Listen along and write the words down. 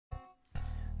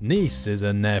Nieces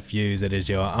and nephews, it is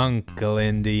your Uncle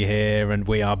Indy here, and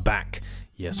we are back.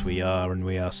 Yes, we are, and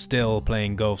we are still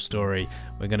playing Golf Story.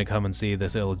 We're going to come and see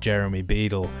this little Jeremy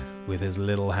Beadle with his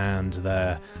little hand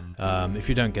there. If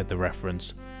you don't get the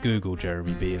reference, Google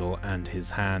Jeremy Beadle and his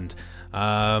hand.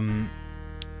 And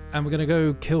we're going to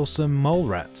go kill some mole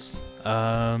rats.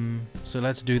 So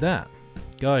let's do that.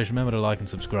 Guys, remember to like and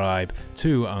subscribe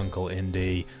to Uncle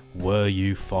Indy. Were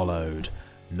you followed?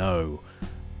 No.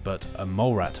 But a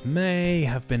mole rat may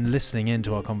have been listening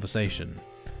into our conversation.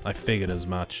 I figured as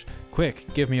much.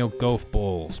 Quick, give me your golf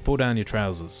balls. Pull down your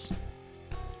trousers.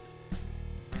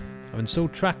 I've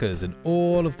installed trackers in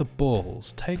all of the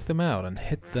balls. Take them out and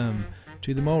hit them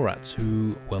to the mole rats,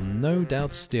 who will no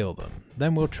doubt steal them.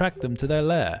 Then we'll track them to their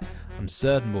lair. I'm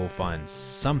certain we'll find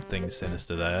something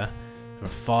sinister there. There are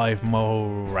 5 mole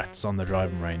rats on the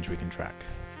driving range we can track.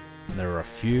 And there are a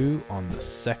few on the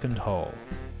second hole.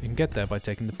 You can get there by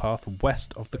taking the path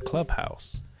west of the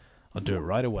clubhouse. I'll do it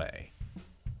right away.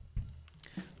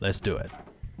 Let's do it.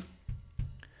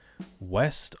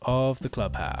 West of the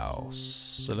clubhouse.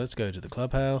 So let's go to the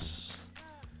clubhouse.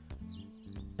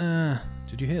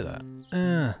 Did you hear that?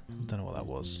 I don't know what that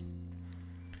was.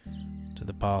 To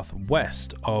the path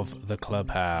west of the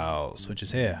clubhouse, which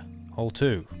is here. Hole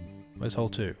 2. Where's hole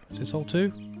 2? Is this hole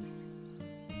 2?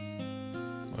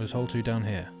 Or is hole 2 down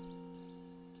here?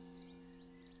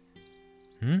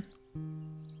 Is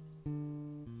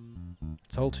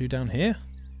hole 2 down here?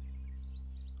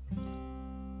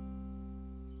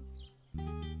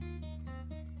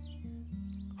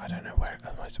 I don't know where.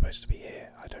 Am I supposed to be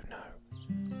here? I don't know.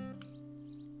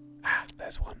 Ah,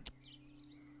 there's one.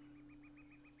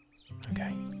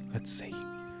 Okay, let's see.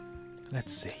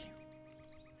 Let's see.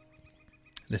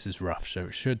 This is rough, so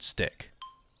it should stick.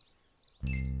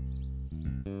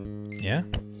 Yeah?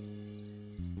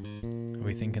 Are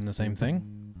we thinking the same thing?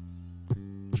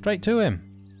 Straight to him!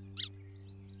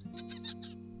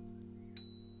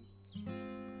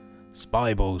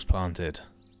 Spy balls planted.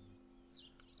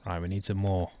 Right, we need some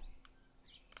more.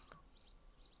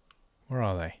 Where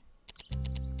are they?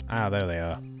 Ah, there they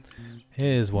are.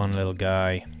 Here's one little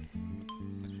guy.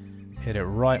 Hit it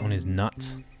right on his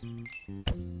nut.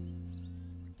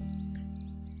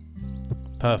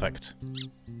 Perfect.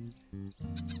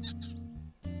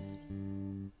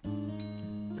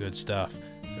 Good stuff.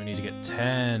 So we need to get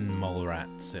 10 mole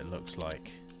rats, it looks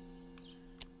like.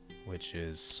 Which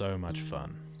is so much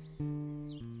fun.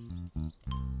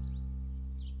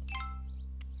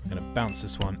 We're going to bounce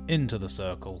this one into the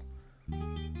circle.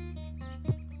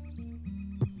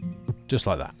 Just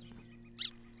like that.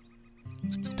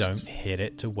 Don't hit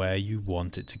it to where you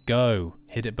want it to go.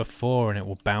 Hit it before and it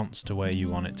will bounce to where you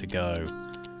want it to go.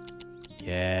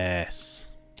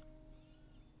 Yes.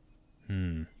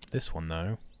 This one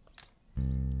though.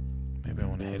 Maybe I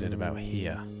want to hit it about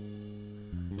here.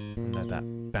 And let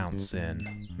that bounce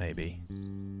in, maybe.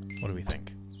 What do we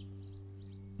think?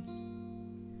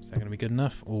 Is that going to be good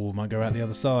enough? Oh, might go out the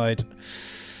other side.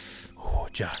 Oh,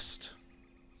 just.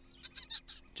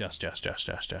 Just.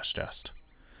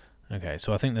 Okay,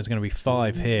 so I think there's going to be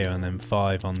 5 here and then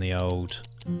 5 on the old...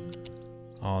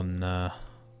 on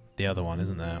the other one,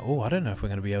 isn't there? Oh, I don't know if we're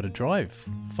going to be able to drive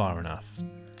far enough.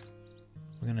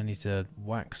 We're going to need to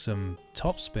whack some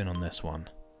topspin on this one.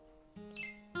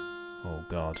 Oh,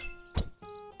 God.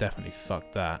 Definitely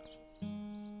fucked that.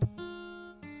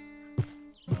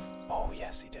 Oh,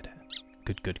 yes, he did it.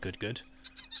 Good.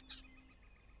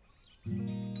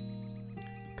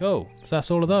 Cool. So that's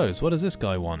all of those. What does this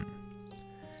guy want?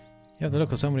 You have the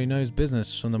look of somebody who knows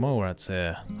business from the mole rats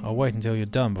here. I'll wait until you're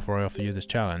done before I offer you this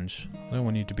challenge. I don't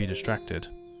want you to be distracted.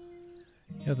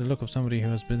 You have the look of somebody who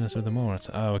has business with the mole rats.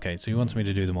 Oh, okay, so he wants me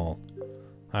to do them all.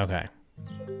 Okay.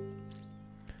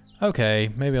 Okay,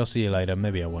 maybe I'll see you later.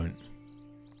 Maybe I won't.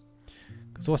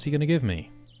 Because what's he going to give me?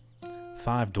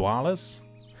 $5?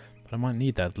 But I might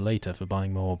need that later for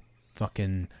buying more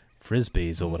fucking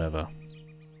frisbees or whatever.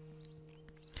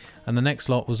 And the next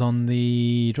lot was on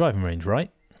the driving range,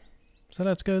 right? So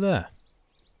let's go there.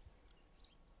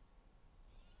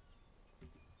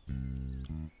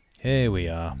 Here we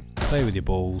are. Play with your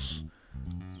balls.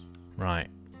 Right,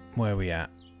 where are we at?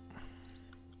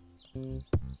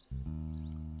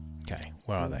 Okay,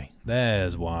 where are they?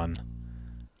 There's one.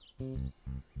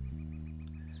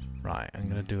 Right, I'm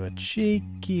going to do a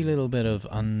cheeky little bit of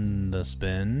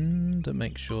underspin to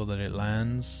make sure that it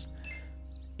lands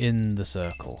in the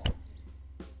circle.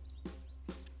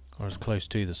 Or as close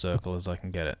to the circle as I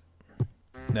can get it.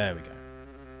 There we go.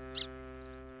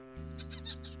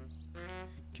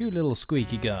 Cute little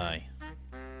squeaky guy.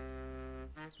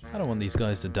 I don't want these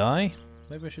guys to die.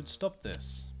 Maybe I should stop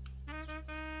this.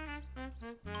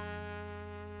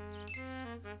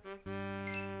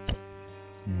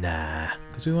 Nah,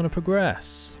 because we want to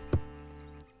progress.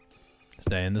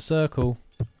 Stay in the circle.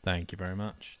 Thank you very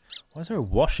much. Why is there a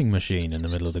washing machine in the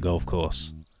middle of the golf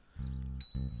course?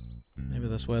 Maybe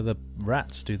that's where the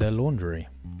rats do their laundry.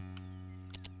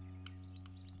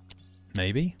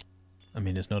 Maybe? I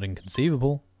mean, it's not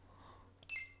inconceivable.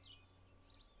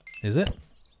 Is it?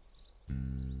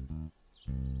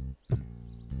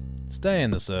 Stay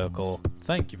in the circle.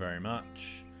 Thank you very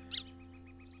much.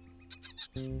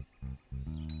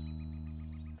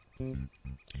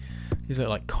 These look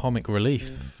like comic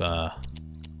relief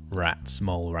rats,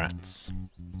 mole rats,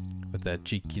 with their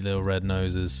cheeky little red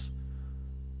noses.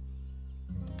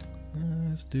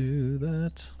 Let's do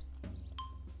that.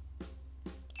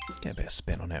 Get a bit of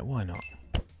spin on it, why not?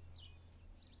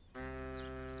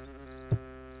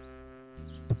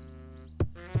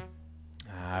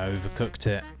 I overcooked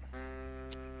it.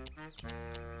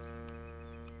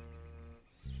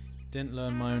 Didn't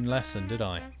learn my own lesson, did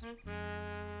I?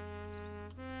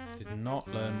 Did not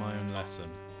learn my own lesson.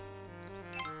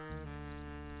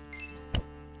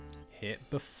 Hit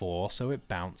before so it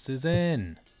bounces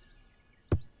in.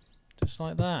 Just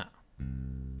like that. I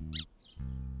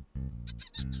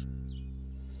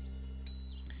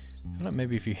feel like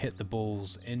maybe if you hit the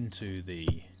balls into the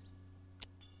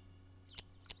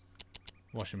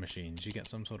washing machines, you get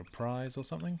some sort of prize or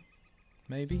something?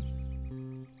 Maybe?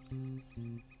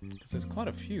 Because there's quite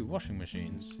a few washing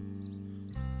machines.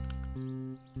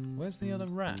 Where's the other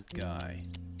rat guy?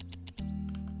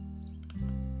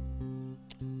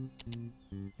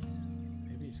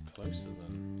 Maybe he's closer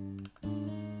than...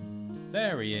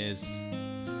 There he is!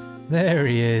 There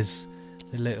he is!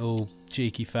 The little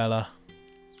cheeky fella.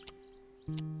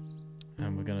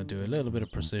 And we're going to do a little bit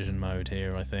of precision mode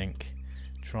here, I think.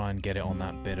 Try and get it on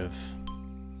that bit of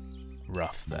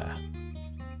rough there.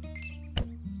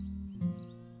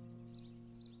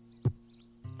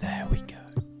 There we go.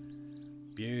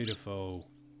 Beautiful.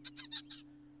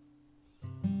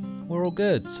 We're all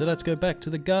good, so let's go back to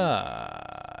the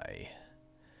guy.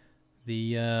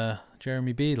 The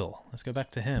Jeremy Beadle. Let's go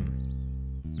back to him.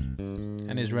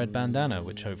 And his red bandana,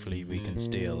 which hopefully we can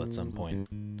steal at some point.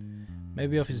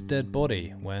 Maybe off his dead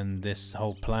body when this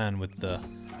whole plan with the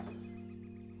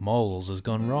moles has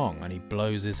gone wrong and he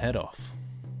blows his head off.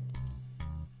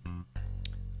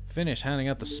 Finish handing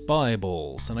out the spy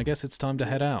balls, and I guess it's time to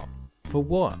head out. For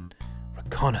what?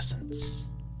 Reconnaissance.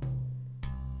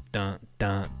 Dun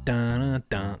dun dun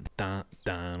dun dun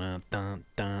dun dun dun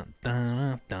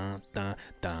dun dun dun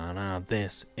dun.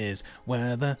 This is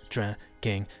where the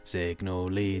tracking signal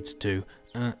leads to.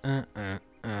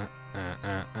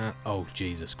 Oh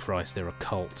Jesus Christ! They're a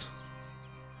cult.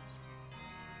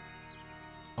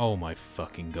 Oh my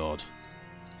fucking god.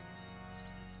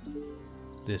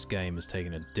 This game has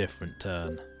taken a different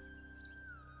turn.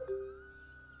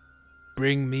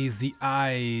 Bring me the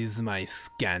eyes, my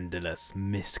scandalous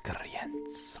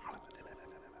miscreants.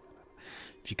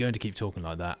 If you're going to keep talking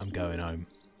like that, I'm going home.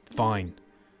 Fine.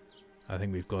 I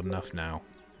think we've got enough now.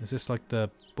 Is this like the,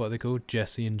 what are they called?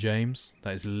 Jesse and James?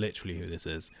 That is literally who this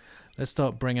is. Let's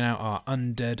start bringing out our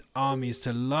undead armies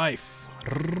to life.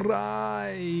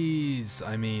 Rise!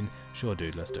 I mean, sure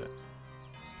dude, let's do it.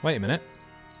 Wait a minute.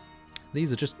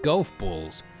 These are just golf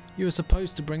balls. You were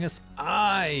supposed to bring us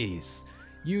eyes.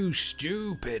 You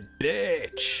stupid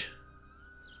bitch.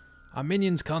 Our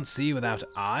minions can't see without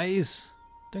eyes.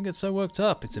 Don't get so worked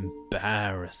up. It's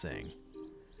embarrassing.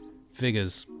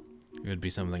 Figures. It would be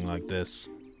something like this.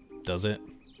 Does it?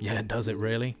 Yeah, does it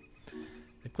really?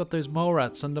 They've got those mole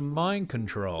rats under mind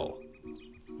control.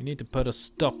 We need to put a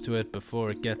stop to it before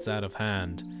it gets out of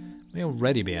hand. It may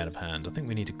already be out of hand. I think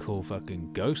we need to call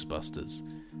fucking Ghostbusters.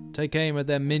 Take aim at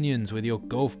their minions with your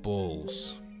golf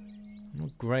balls.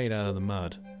 Not great out of the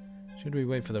mud. Should we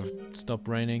wait for the stop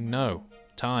raining? No.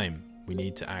 Time. We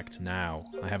need to act now.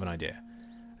 I have an idea.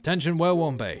 Attention,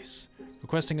 well-worn base.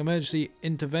 Requesting emergency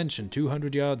intervention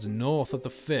 200 yards north of the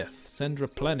 5th. Send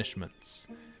replenishments.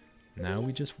 Now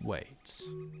we just wait.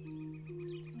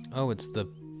 Oh, it's the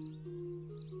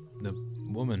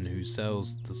woman who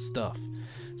sells the stuff.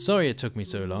 Sorry it took me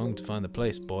so long to find the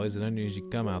place, boys. I don't usually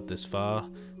come out this far.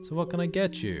 So what can I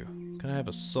get you? Can I have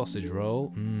a sausage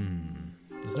roll?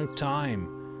 There's no time.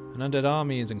 An undead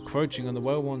army is encroaching on the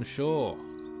well-worn shore.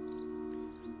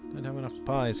 Don't have enough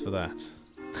pies for that.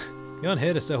 You aren't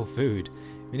here to sell food.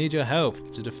 We need your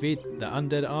help to defeat the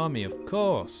undead army, of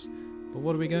course. But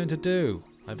what are we going to do?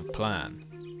 I have a plan.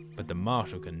 But the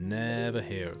marshal can never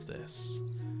hear of this.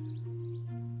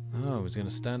 Oh, he's going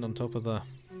to stand on top of the...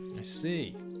 I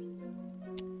see.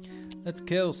 Let's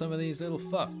kill some of these little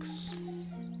fucks.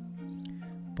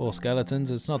 Poor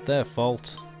skeletons, it's not their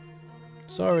fault.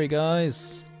 Sorry,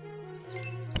 guys.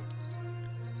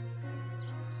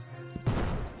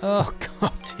 Oh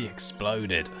god, he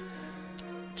exploded.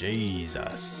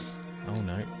 Jesus. Oh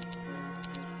no.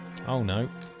 Oh no.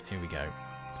 Here we go.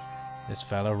 This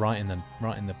fella right in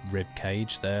the rib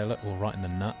cage there, look, or right in the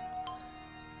nut.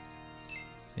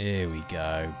 Here we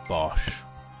go. Bosh.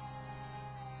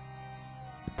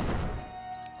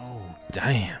 Oh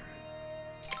damn.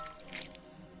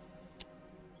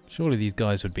 Surely these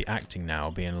guys would be acting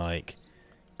now, being like,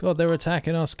 God, they're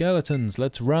attacking our skeletons,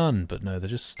 let's run. But no, they're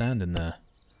just standing there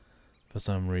for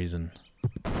some reason.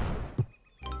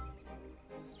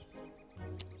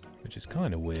 Which is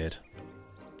kind of weird,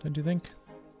 don't you think?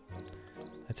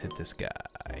 Let's hit this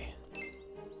guy.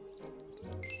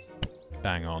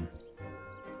 Bang on.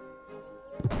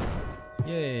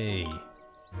 Yay!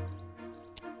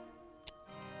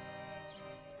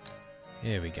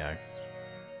 Here we go.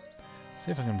 See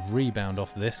if I can rebound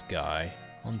off this guy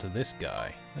onto this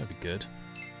guy. That'd be good.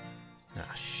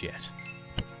 Ah, shit.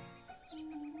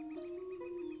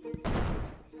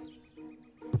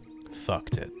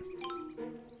 Fucked it.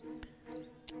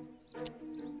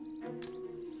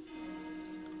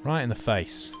 Right in the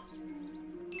face.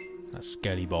 That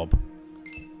skelly bob.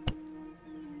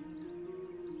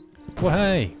 Well,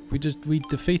 hey, we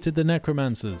defeated the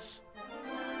necromancers,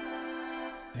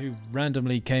 who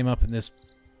randomly came up in this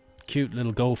cute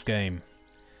little golf game.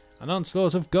 An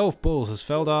onslaught of golf balls has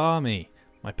felled our army.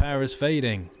 My power is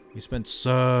fading. We spent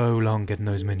so long getting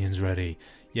those minions ready.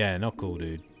 Yeah, not cool,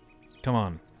 dude. Come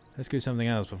on, let's do something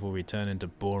else before we turn into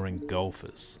boring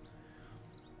golfers.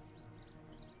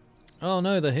 Oh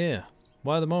no, they're here.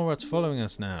 Why are the mole rats following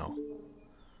us now?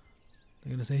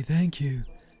 They're gonna say thank you.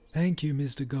 Thank you,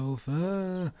 Mr.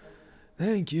 Golfer.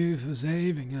 Thank you for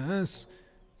saving us.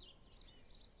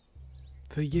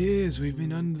 For years we've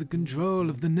been under the control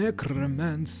of the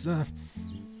necromancer.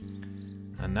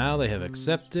 And now they have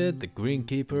accepted the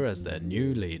Greenkeeper as their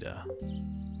new leader.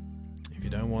 If you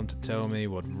don't want to tell me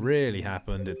what really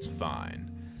happened, it's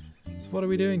fine. So what are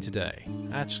we doing today?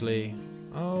 Actually,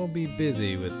 I'll be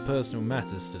busy with personal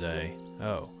matters today.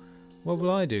 Oh, what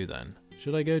will I do then?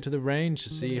 Should I go to the range to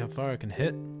see how far I can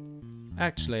hit?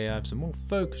 Actually, I have some more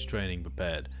focus training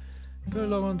prepared. Go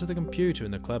log on to the computer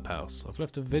in the clubhouse. I've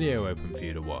left a video open for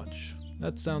you to watch.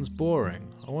 That sounds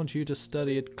boring. I want you to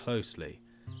study it closely.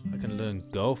 I can learn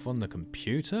golf on the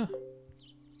computer?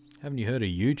 Haven't you heard of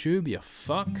YouTube, you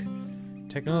fuck?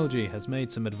 Technology has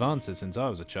made some advances since I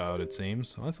was a child, it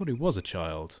seems. I thought he was a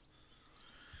child.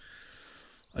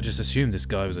 I just assumed this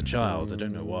guy was a child. I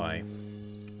don't know why.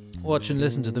 Watch and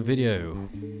listen to the video.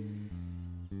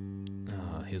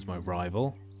 Ah, here's my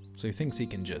rival. So he thinks he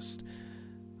can just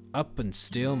up and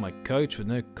steal my coach with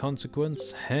no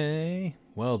consequence, hey?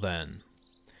 Well then,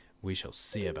 we shall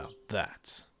see about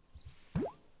that.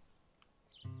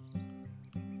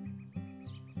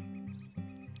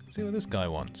 Let's see what this guy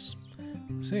wants.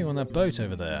 See you on that boat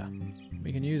over there.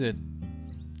 We can use it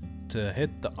to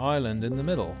hit the island in the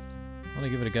middle. Want to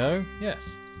give it a go? Yes.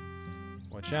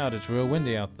 Watch out, it's real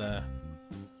windy out there.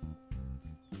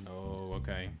 Oh,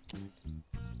 okay.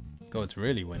 God, it's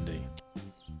really windy.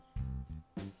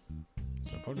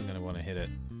 So I'm probably going to want to hit it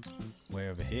way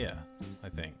over here, I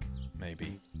think.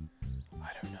 Maybe. I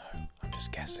don't know. I'm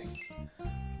just guessing.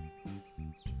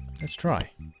 Let's try.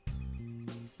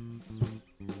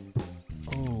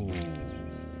 Oh.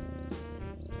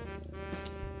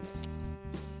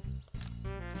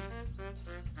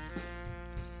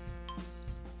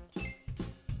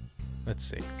 Let's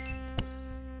see. Is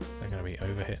that going to be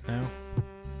overhit now?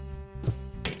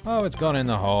 Oh, it's gone in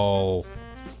the hole.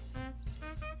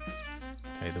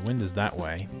 Okay, the wind is that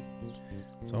way.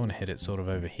 So I want to hit it sort of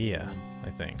over here, I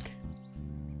think.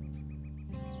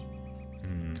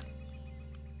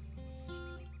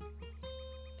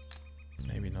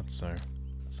 Maybe not so.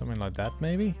 Something like that,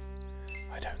 maybe?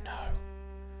 I don't know.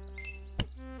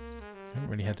 I haven't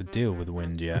really had to deal with the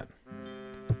wind yet.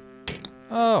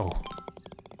 Oh!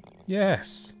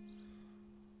 Yes!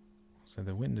 So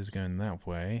the wind is going that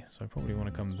way, so I probably want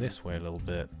to come this way a little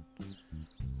bit.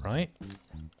 Right?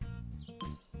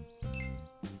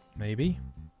 Maybe?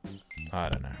 I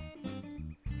don't know.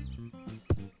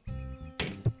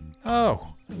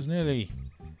 Oh! It was nearly...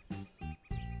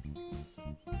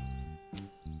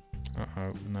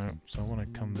 Uh-oh, no. So I want to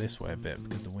come this way a bit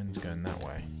because the wind's going that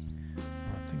way.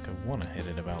 I think I want to hit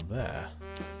it about there.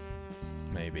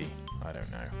 Maybe. I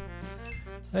don't know.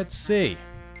 Let's see.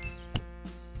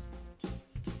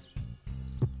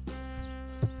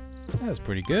 That's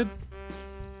pretty good.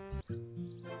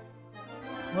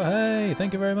 Well, hey,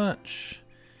 thank you very much.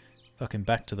 Fucking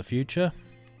Back to the Future.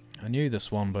 I knew the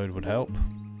swan boat would help.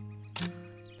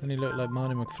 Doesn't he look like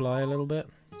Marty McFly a little bit?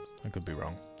 I could be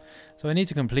wrong. So I need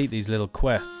to complete these little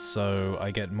quests so I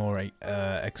get more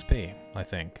XP, I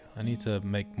think. I need to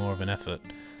make more of an effort.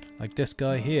 Like this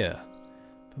guy here.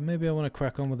 But maybe I want to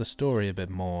crack on with the story a bit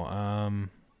more.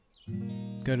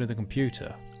 Go to the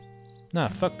computer. Nah,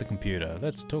 fuck the computer.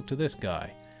 Let's talk to this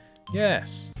guy.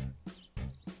 Yes!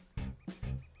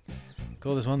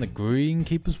 Call this one the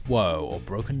Greenkeeper's Woe, or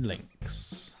Broken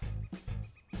Links.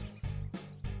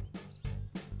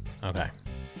 Okay.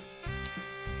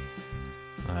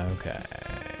 Okay.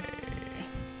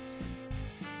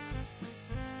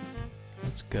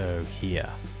 Let's go here,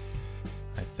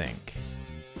 I think.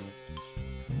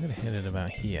 I'm gonna hit it about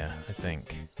here, I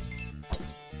think.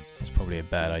 That's probably a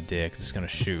bad idea, because it's gonna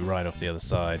shoot right off the other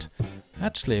side.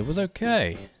 Actually, it was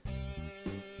okay.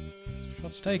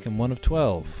 Shots taken, 1 of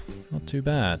 12. Not too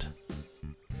bad.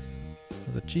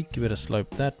 There's a cheeky bit of slope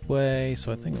that way,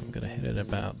 so I think I'm gonna hit it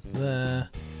about there.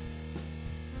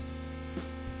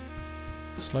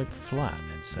 Slope flat,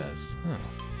 it says. Oh.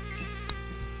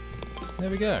 There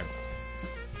we go.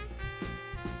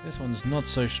 This one's not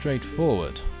so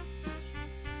straightforward.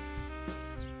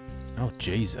 Oh,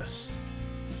 Jesus.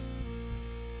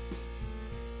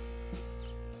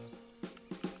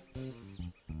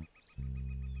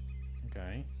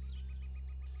 Okay.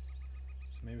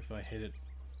 So maybe if I hit it...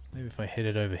 Maybe if I hit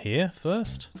it over here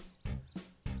first?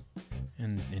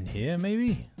 In here,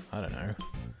 maybe? I don't know.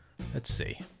 Let's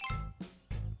see.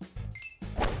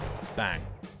 Bang.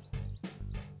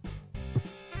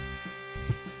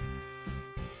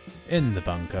 In the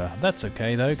bunker. That's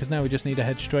okay though, because now we just need to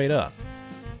head straight up.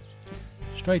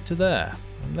 Straight to there.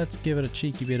 And let's give it a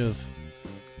cheeky bit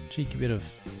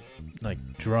of like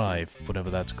drive, whatever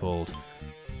that's called.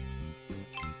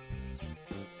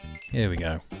 Here we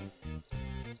go.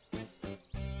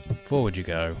 Forward you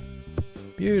go.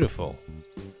 Beautiful.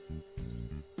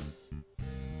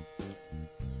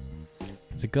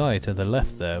 There's a guy to the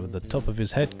left there with the top of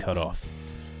his head cut off.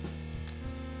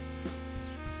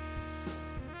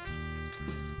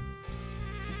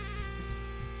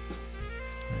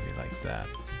 Maybe like that.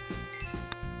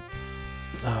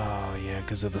 Oh yeah,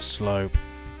 because of the slope.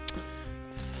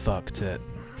 Fucked it.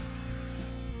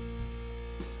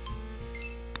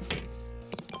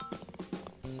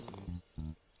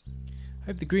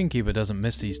 Hope the Greenkeeper doesn't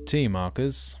miss these T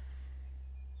markers.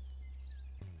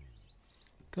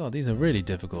 God, these are really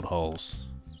difficult holes.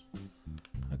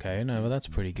 Okay, no, well that's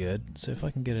pretty good. So if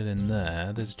I can get it in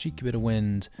there, there's a cheeky bit of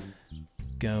wind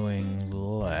going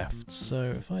left.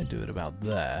 So if I do it about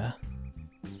there...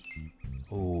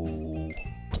 Ooh.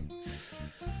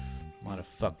 Might have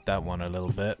fucked that one a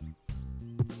little bit.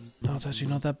 Oh, it's actually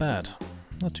not that bad.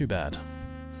 Not too bad.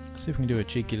 Let's see if we can do a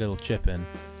cheeky little chip in.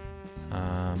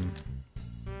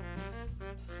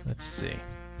 Let's see.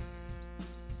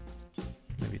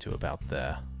 Maybe to about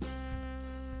there.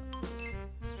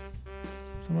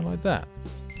 Something like that.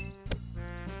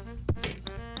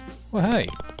 Well, hey!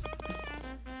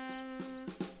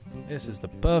 This is the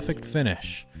perfect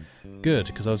finish. Good,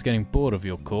 because I was getting bored of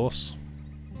your course.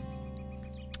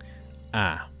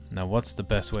 Ah, now what's the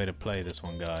best way to play this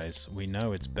one, guys? We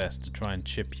know it's best to try and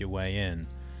chip your way in.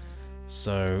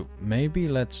 So maybe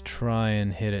let's try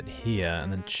and hit it here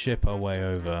and then chip our way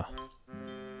over.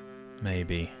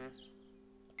 Maybe.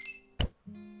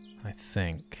 I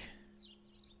think.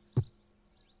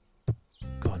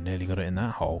 God, nearly got it in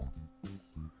that hole.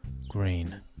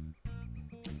 Green.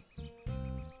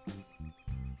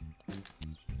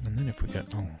 And then if we go...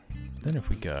 Oh. Then if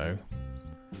we go...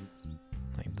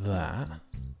 like that...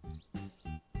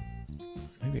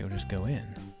 Maybe it'll just go in.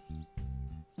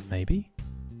 Maybe?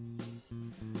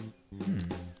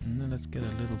 And then let's get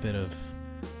a little bit of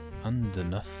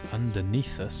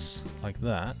underneath us, like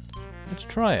that. Let's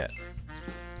try it.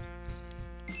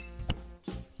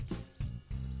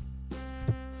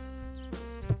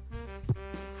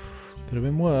 Could have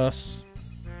been worse.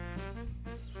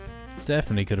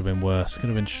 Definitely could have been worse. Could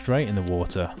have been straight in the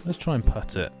water. Let's try and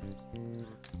putt it.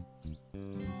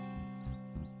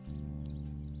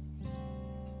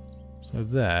 So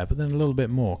there, but then a little bit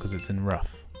more because it's in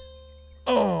rough.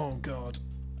 Oh god.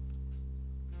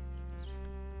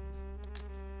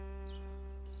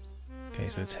 Okay,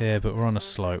 so it's here, but we're on a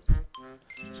slope.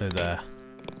 So there.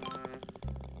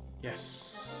 Yes.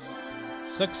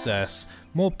 Success.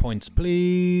 More points,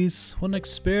 please. What an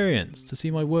experience. To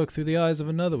see my work through the eyes of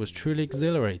another was truly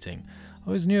exhilarating. I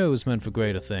always knew it was meant for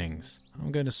greater things.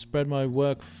 I'm going to spread my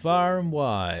work far and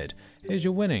wide. Here's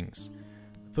your winnings.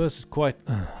 The purse is quite...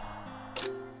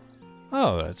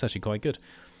 Oh, that's actually quite good.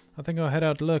 I think I'll head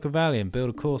out to Lurker Valley and build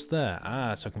a course there.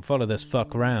 Ah, so I can follow this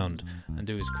fuck around and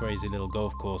do his crazy little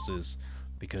golf courses.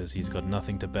 because he's got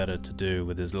nothing better to do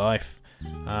with his life.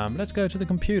 Let's go to the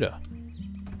computer.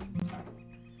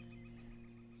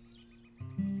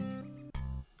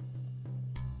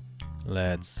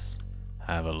 Let's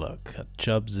have a look at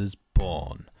Chubbs'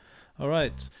 pawn.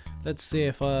 Alright, let's see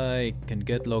if I can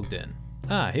get logged in.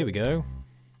 Ah, here we go.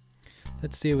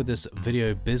 Let's see what this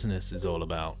video business is all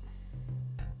about.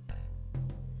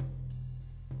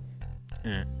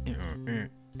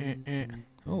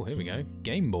 Oh, here we go.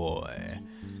 Game Boy.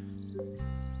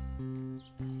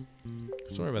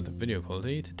 Sorry about the video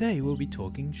quality. Today we'll be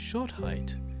talking shot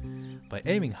height. By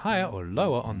aiming higher or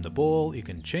lower on the ball, you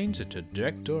can change the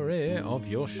trajectory of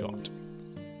your shot.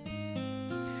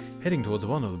 Heading towards the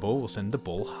one of the ball will send the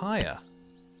ball higher.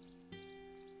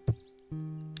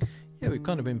 Yeah, we've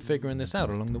kind of been figuring this out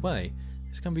along the way.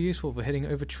 This can be useful for hitting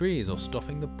over trees or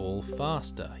stopping the ball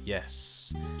faster,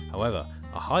 yes. However,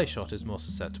 a high shot is more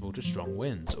susceptible to strong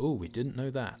winds. Oh, we didn't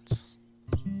know that.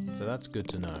 So that's good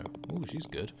to know. Oh, she's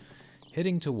good.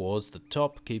 Hitting towards the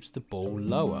top keeps the ball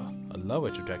lower. A lower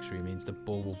trajectory means the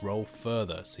ball will roll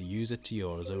further, so use it to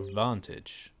your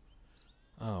advantage.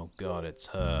 Oh god, it's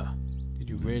her. Did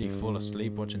you really fall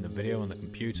asleep watching the video on the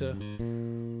computer?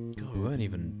 God, we weren't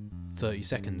even 30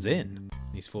 seconds in.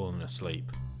 He's fallen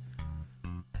asleep.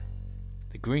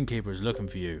 The greenkeeper is looking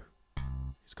for you.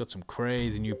 He's got some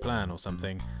crazy new plan or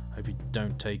something. Hope you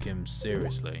don't take him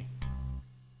seriously.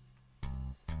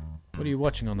 What are you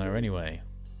watching on there anyway?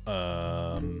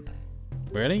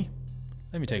 Really?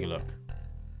 Let me take a look.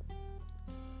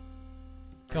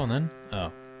 Go on then.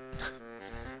 Oh.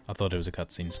 I thought it was a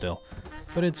cutscene still.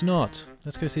 But it's not.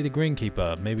 Let's go see the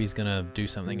greenkeeper. Maybe he's gonna do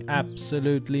something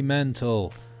absolutely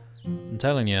mental. I'm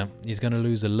telling you, he's gonna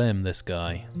lose a limb, this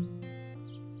guy.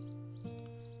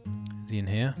 Is he in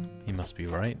here? He must be,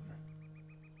 right?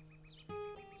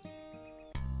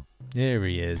 There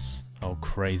he is. Oh,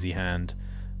 crazy hand.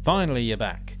 Finally, you're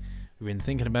back. We've been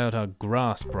thinking about our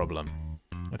grass problem.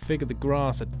 I figured the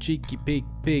grass at Cheekybeak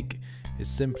Peak is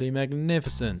simply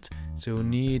magnificent, so we'll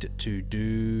need to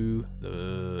do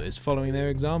is following their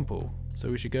example. So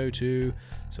we should go to,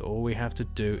 so all we have to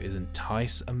do is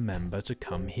entice a member to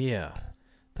come here.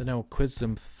 Then I'll quiz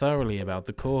them thoroughly about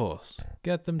the course.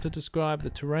 Get them to describe the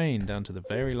terrain down to the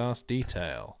very last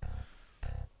detail.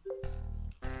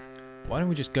 Why don't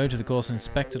we just go to the course and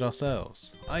inspect it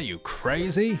ourselves? Are you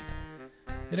crazy?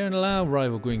 They don't allow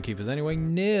rival greenkeepers anywhere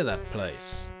near that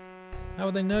place. How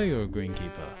would they know you're a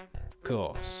greenkeeper? Of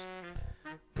course.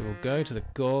 We will go to the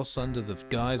course under the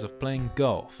guise of playing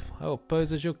golf. I will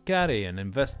pose as your caddy and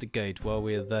investigate while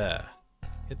we are there.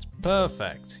 It's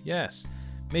perfect, yes.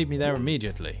 Meet me there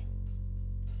immediately.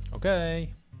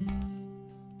 Okay.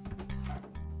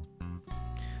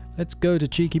 Let's go to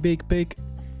Cheekybeak Peak.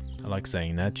 I like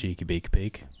saying that, Cheekybeak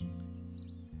Peak.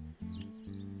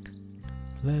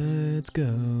 Let's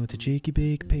go to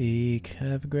Cheekybeak Peak.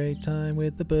 Have a great time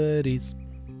with the buddies.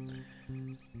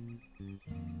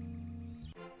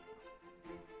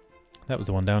 That was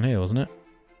the one down here, wasn't it?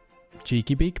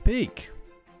 Cheekybeak Peak.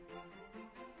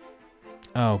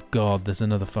 Oh god, there's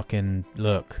another fucking...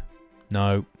 Look.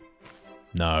 No.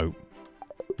 No.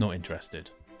 Not interested.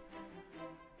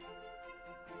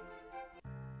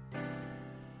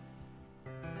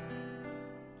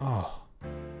 Oh.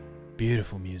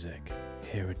 Beautiful music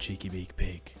here at Cheekybeak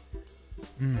Peak.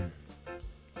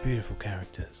 Beautiful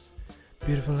characters.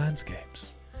 Beautiful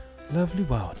landscapes. Lovely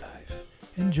wildlife.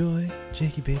 Enjoy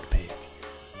Cheekybeak Peak.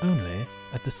 Only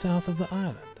at the south of the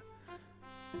island.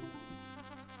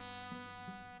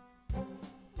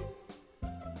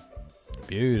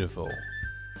 Beautiful.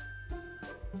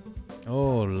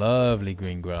 Oh, lovely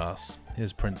green grass.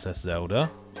 Here's Princess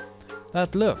Zelda.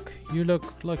 You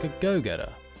look like a go-getter.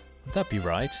 Would that be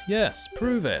right? Yes,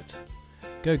 prove it.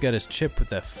 Go-getters chip with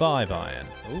their 5-iron.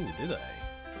 Oh, do they?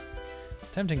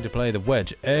 Tempting to play the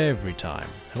wedge every time.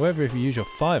 However, if you use your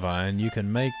 5-iron, you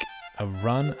can make a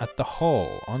run at the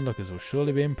hole. Onlookers will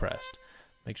surely be impressed.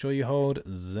 Make sure you hold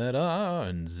ZR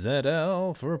and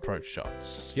ZL for approach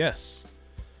shots. Yes.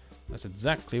 That's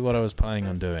exactly what I was planning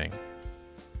on doing.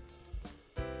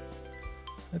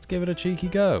 Let's give it a cheeky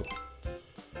go.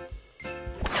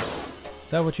 Is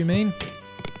that what you mean?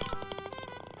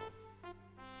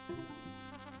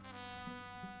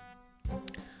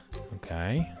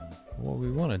 Okay. What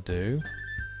we want to do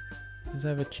is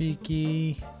have a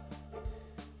cheeky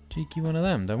one of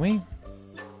them, don't we?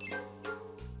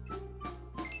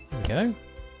 There we go.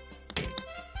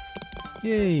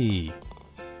 Yay!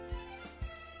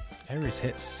 Aries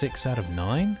hit 6 out of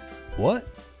 9? What?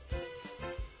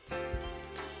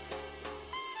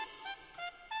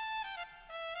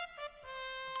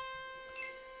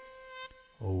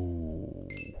 Oh,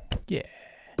 yeah.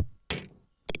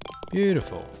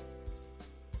 Beautiful.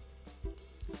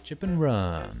 Chip and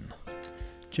run.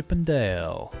 Chip and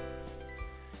Dale.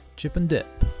 Chip and dip.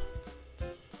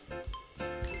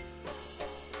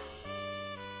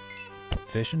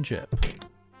 Fish and chip.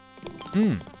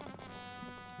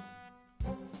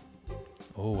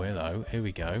 Oh, hello. Here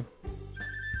we go.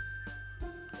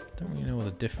 Don't really know what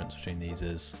the difference between these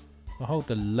is. If I hold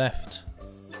the left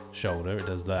shoulder, it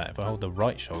does that. If I hold the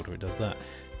right shoulder, it does that.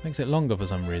 Makes it longer for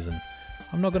some reason.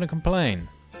 I'm not going to complain.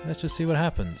 Let's just see what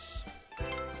happens.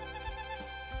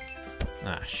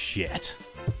 Ah, shit.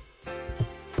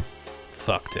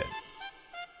 Fucked it.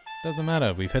 Doesn't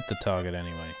matter. We've hit the target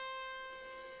anyway.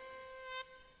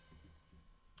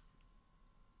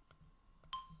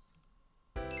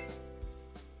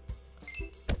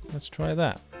 Let's try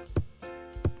that.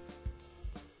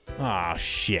 Ah,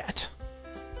 shit.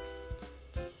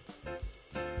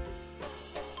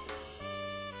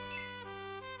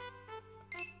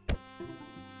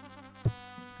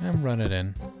 And run it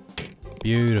in.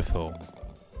 Beautiful.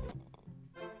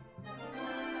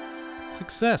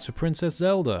 Success for Princess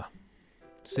Zelda.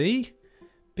 See?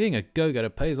 Being a go-getter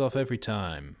pays off every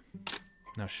time.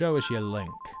 Now show us your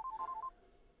link.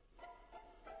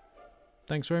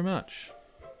 Thanks very much.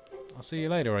 I'll see you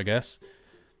later, I guess.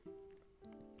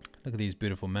 Look at these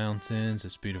beautiful mountains,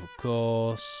 this beautiful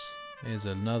course. Here's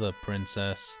another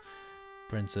princess.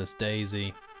 Princess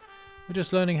Daisy. We're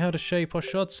just learning how to shape our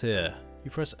shots here. You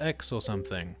press X or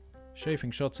something.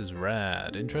 Shaping shots is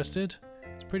rad. Interested?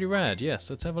 It's pretty rad, yes,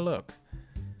 let's have a look.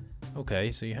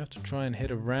 Okay, so you have to try and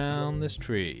hit around this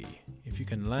tree. If you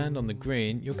can land on the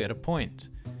green, you'll get a point.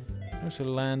 Also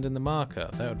land in the marker,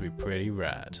 that would be pretty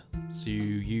rad. So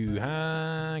you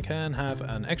can have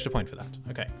an extra point for that.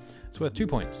 Okay, it's worth 2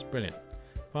 points, brilliant.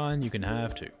 Fine, you can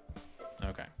have 2.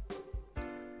 Okay.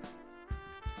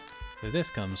 So this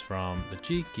comes from the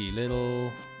cheeky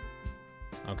little...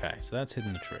 Okay, so that's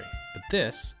hidden the tree. But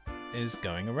this is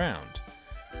going around.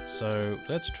 So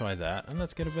let's try that, and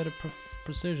let's get a better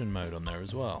precision mode on there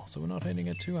as well, so we're not hitting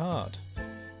it too hard.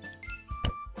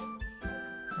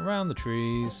 Around the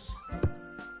trees.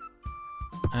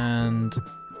 And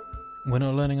we're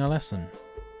not learning our lesson.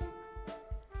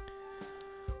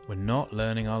 We're not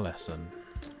learning our lesson.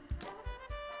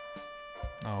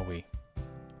 Are we?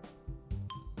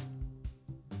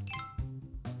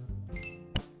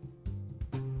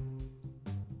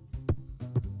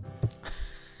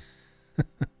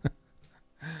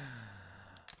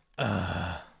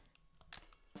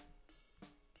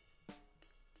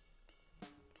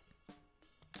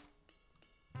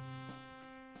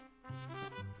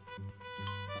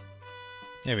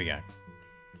 Here we go.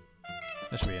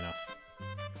 That should be enough.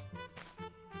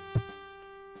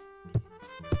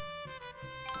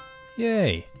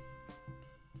 Yay!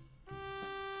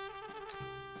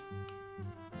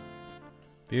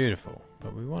 Beautiful.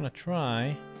 But we want to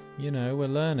try, you know, we're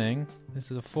learning.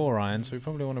 This is a 4-iron, so we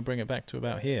probably want to bring it back to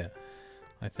about here.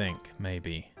 I think,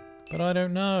 maybe. But I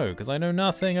don't know, because I know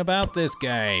nothing about this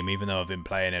game, even though I've been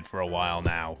playing it for a while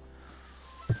now.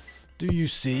 Do you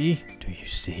see? Do you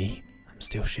see? I'm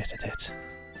still shit at it.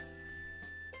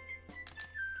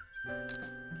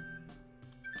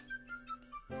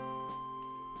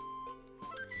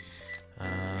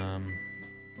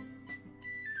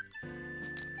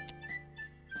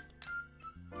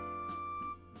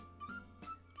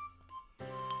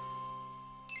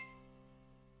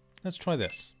 Let's try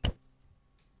this.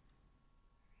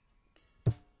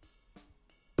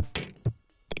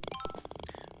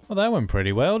 Well, that went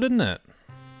pretty well, didn't it?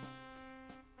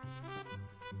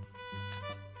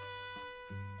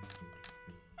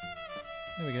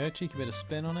 There we go, cheeky bit of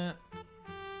spin on it.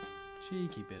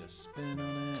 Cheeky bit of spin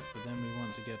on it, but then we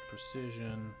want to get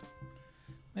precision.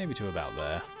 Maybe to about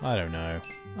there. I don't know.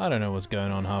 I don't know what's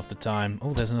going on half the time.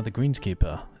 Oh, there's another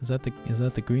greenskeeper. Is that the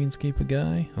greenskeeper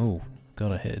guy? Oh,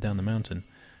 gotta hit it down the mountain.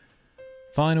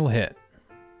 Final hit.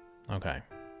 Okay.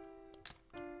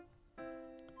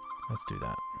 Let's do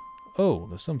that. Oh,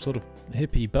 there's some sort of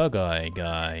hippie bug-eye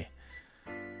guy.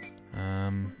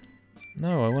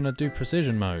 No, I want to do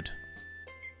precision mode.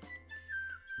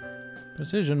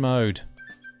 Precision mode.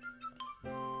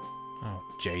 Oh,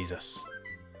 Jesus.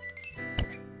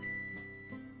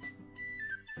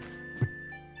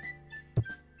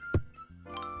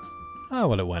 Oh,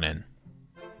 well, it went in.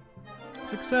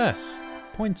 Success.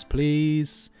 Points,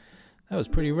 please. That was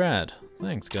pretty rad.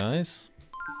 Thanks, guys.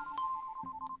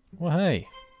 Well, hey.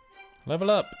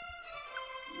 Level up.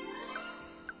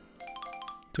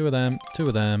 2 of them, 2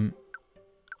 of them,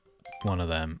 1 of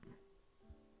them.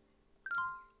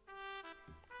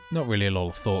 Not really a lot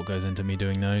of thought goes into me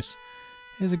doing those.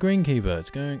 Here's a greenkeeper. It's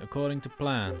going according to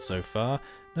plan so far.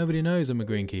 Nobody knows I'm a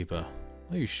greenkeeper.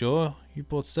 Are you sure? You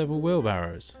bought several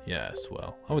wheelbarrows. Yes,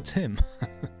 well, oh, it's him.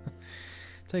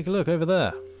 Take a look over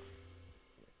there.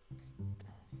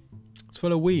 It's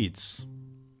full of weeds.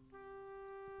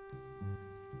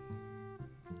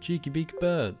 Cheekybeak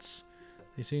birds.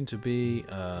 They seem to be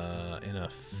in a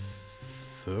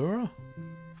furrow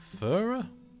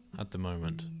at the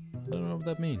moment. I don't know what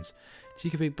that means.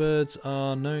 Cheekybeak birds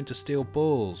are known to steal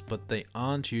balls, but they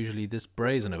aren't usually this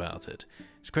brazen about it.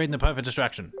 It's creating the perfect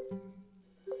distraction.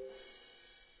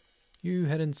 You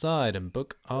head inside and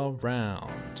book our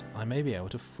round. I may be able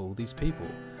to fool these people,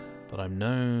 but I'm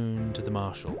known to the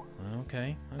marshal.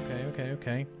 Okay.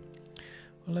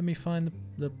 Well, let me find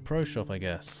the pro shop, I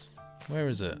guess. Where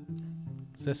is it?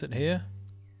 Is this it here?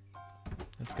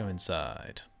 Let's go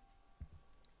inside.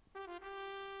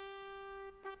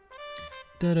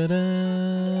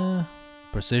 Da-da-da!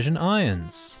 Precision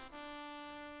irons.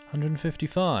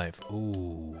 155.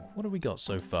 Ooh, what have we got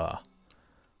so far?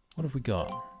 What have we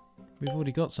got? We've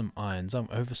already got some irons,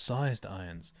 oversized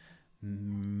irons.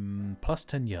 Plus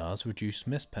 10 yards, reduced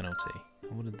miss penalty.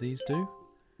 And what did these do?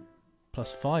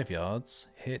 Plus 5 yards,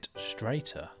 hit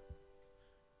straighter.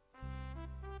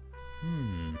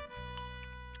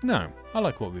 No, I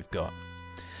like what we've got.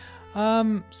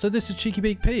 So this is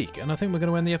Cheekybeak Peak, and I think we're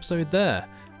going to end the episode there,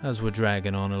 as we're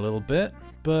dragging on a little bit.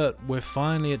 But we're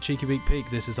finally at Cheekybeak Peak.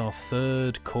 This is our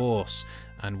 3rd course,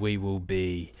 and we will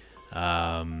be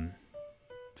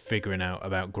figuring out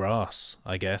about grass,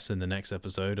 I guess, in the next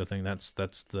episode. I think that's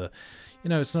the, you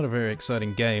know, it's not a very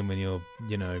exciting game when you're,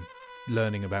 you know,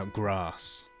 learning about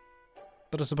grass.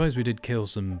 But I suppose we did kill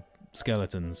some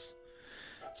skeletons.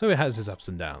 So it has its ups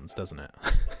and downs, doesn't it?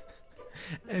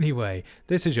 Anyway,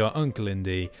 this is your Uncle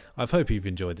Indy. I hope you've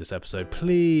enjoyed this episode.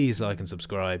 Please like and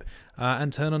subscribe,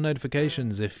 and turn on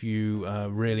notifications if you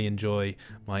really enjoy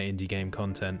my indie game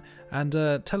content. And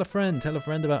tell a friend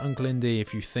about Uncle Indy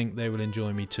if you think they will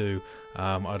enjoy me too.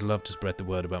 I'd love to spread the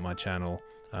word about my channel.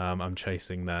 I'm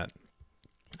chasing that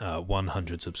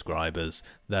 100 subscribers.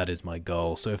 That is my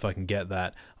goal. So if I can get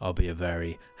that, I'll be a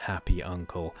very happy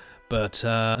uncle. But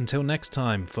until next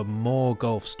time, for more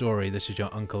Golf Story, this is your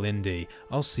Uncle Indy.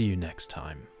 I'll see you next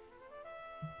time.